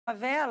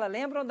Novela,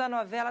 lembram da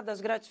novela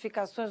das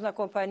gratificações na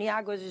Companhia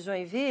Águas de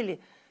Joinville?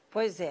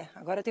 Pois é,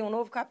 agora tem um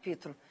novo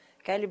capítulo.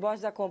 Kelly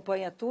Borges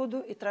acompanha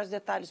tudo e traz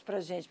detalhes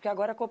pra gente, porque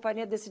agora a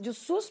companhia decidiu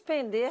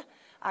suspender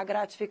a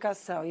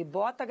gratificação e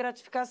bota a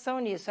gratificação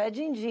nisso. É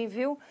din-din,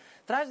 viu?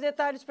 Traz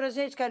detalhes pra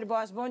gente, Kelly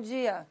Borges, bom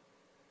dia.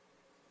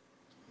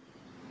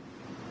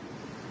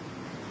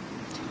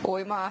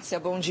 Oi, Márcia,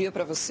 bom dia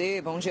para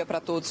você, bom dia para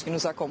todos que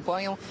nos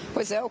acompanham.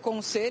 Pois é, o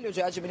Conselho de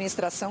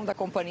Administração da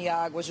Companhia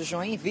Águas de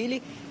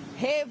Joinville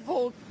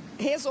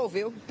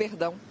resolveu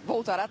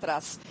voltar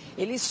atrás.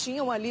 Eles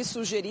tinham ali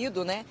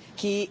sugerido,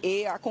 que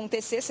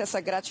acontecesse essa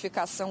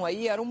gratificação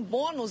aí, era um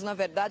bônus, na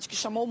verdade, que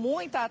chamou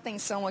muita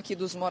atenção aqui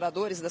dos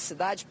moradores da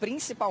cidade,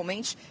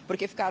 principalmente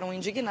porque ficaram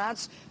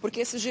indignados, porque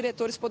esses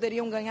diretores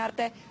poderiam ganhar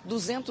até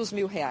R$200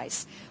 mil.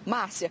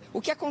 Márcia,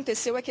 o que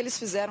aconteceu é que eles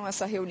fizeram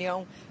essa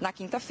reunião na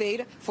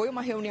quinta-feira, foi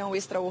uma reunião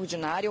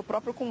extraordinária, o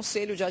próprio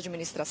Conselho de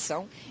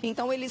Administração,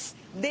 então eles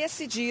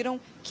decidiram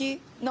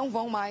que não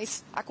vão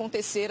mais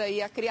acontecer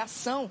aí a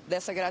criação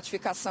dessa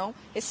gratificação,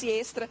 esse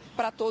extra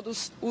para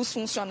todos os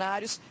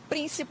funcionários,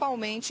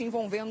 principalmente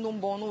envolvendo um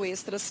bônus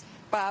extras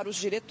para os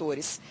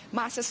diretores.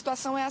 Márcia, a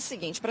situação é a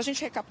seguinte, para a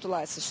gente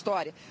recapitular essa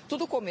história,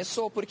 tudo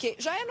começou porque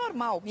já é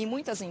normal em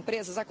muitas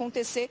empresas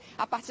acontecer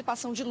a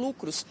participação de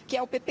lucros, que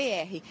é o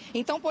PPR.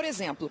 Então, por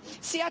exemplo,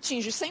 se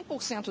atinge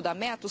 100% da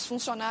meta, os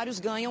funcionários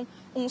ganham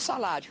um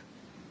salário,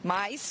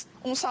 mais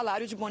um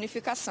salário de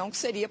bonificação, que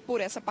seria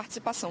por essa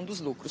participação dos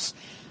lucros.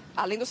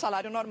 Além do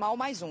salário normal,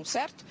 mais um,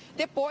 certo?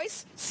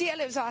 Depois, se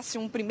elevasse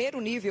um primeiro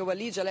nível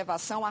ali de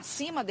elevação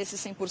acima desse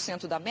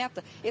 100% da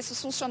meta,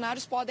 esses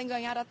funcionários podem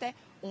ganhar até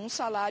um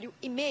salário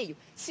e meio.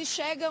 Se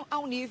chegam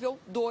ao nível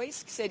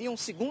 2, que seria um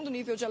segundo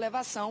nível de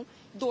elevação,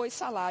 2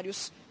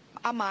 salários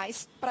a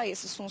mais para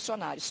esses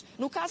funcionários.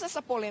 No caso,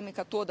 essa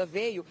polêmica toda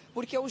veio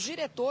porque os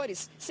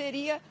diretores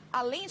seria,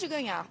 além de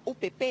ganhar o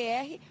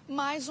PPR,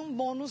 mais um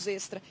bônus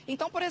extra.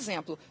 Então, por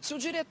exemplo, se o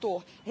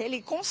diretor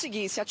ele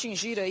conseguisse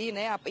atingir aí,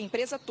 a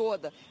empresa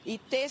toda e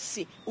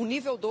tesse o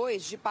nível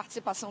 2 de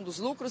participação dos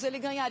lucros, ele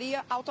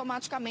ganharia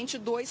automaticamente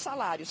 2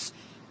 salários.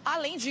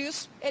 Além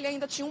disso, ele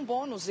ainda tinha um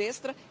bônus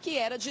extra que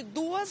era de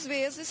 2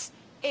 vezes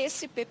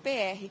esse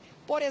PPR.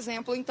 Por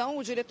exemplo, então,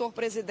 o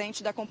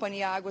diretor-presidente da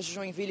Companhia Águas de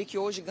Joinville, que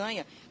hoje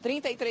ganha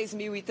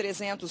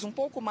R$33.300, um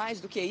pouco mais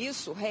do que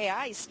isso,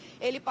 reais,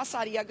 ele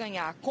passaria a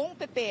ganhar com o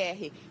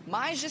PPR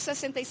mais de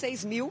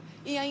 66 mil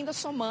e ainda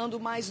somando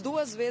mais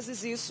 2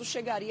 vezes isso,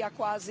 chegaria a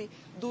quase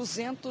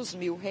R$200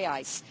 mil.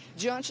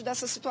 Diante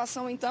dessa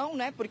situação, então,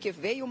 porque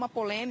veio uma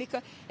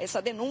polêmica,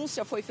 essa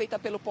denúncia foi feita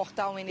pelo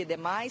portal ND+,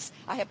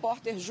 a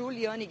repórter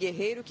Juliane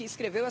Guerreiro, que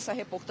escreveu essa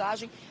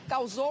reportagem,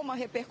 causou uma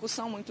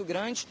repercussão muito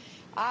grande.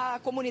 A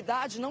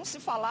comunidade não se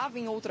falava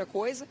em outra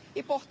coisa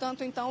e,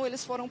 portanto, então,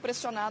 eles foram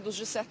pressionados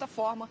de certa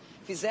forma,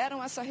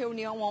 fizeram essa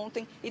reunião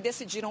ontem e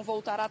decidiram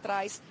voltar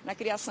atrás na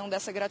criação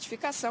dessa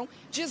gratificação,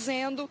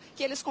 dizendo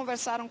que eles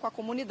conversaram com a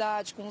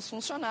comunidade, com os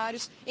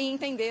funcionários e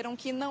entenderam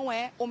que não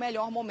é o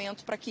melhor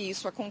momento para que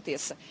isso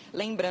aconteça.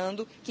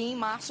 Lembrando que em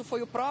março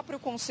foi o próprio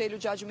Conselho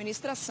de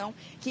Administração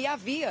que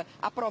havia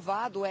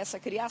aprovado essa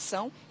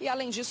criação e,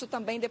 além disso,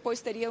 também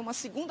depois teria uma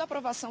segunda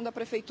aprovação da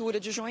Prefeitura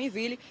de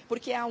Joinville,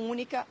 porque é a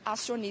única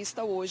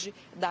acionista hoje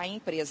da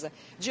empresa.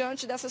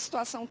 Diante dessa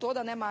situação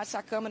toda, Márcia,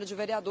 a Câmara de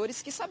Vereadores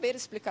quis saber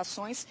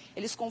explicações.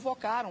 Eles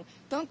convocaram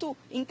tanto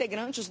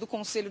integrantes do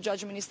Conselho de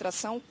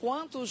Administração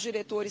quanto os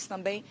diretores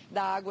também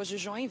da Águas de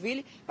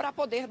Joinville para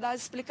poder dar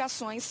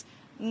explicações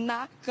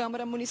na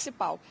Câmara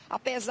Municipal.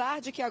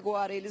 Apesar de que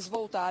agora eles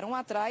voltaram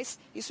atrás,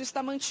 isso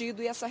está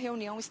mantido e essa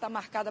reunião está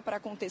marcada para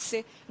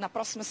acontecer na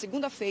próxima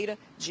segunda-feira,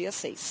 dia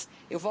 6.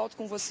 Eu volto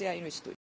com você aí no estúdio.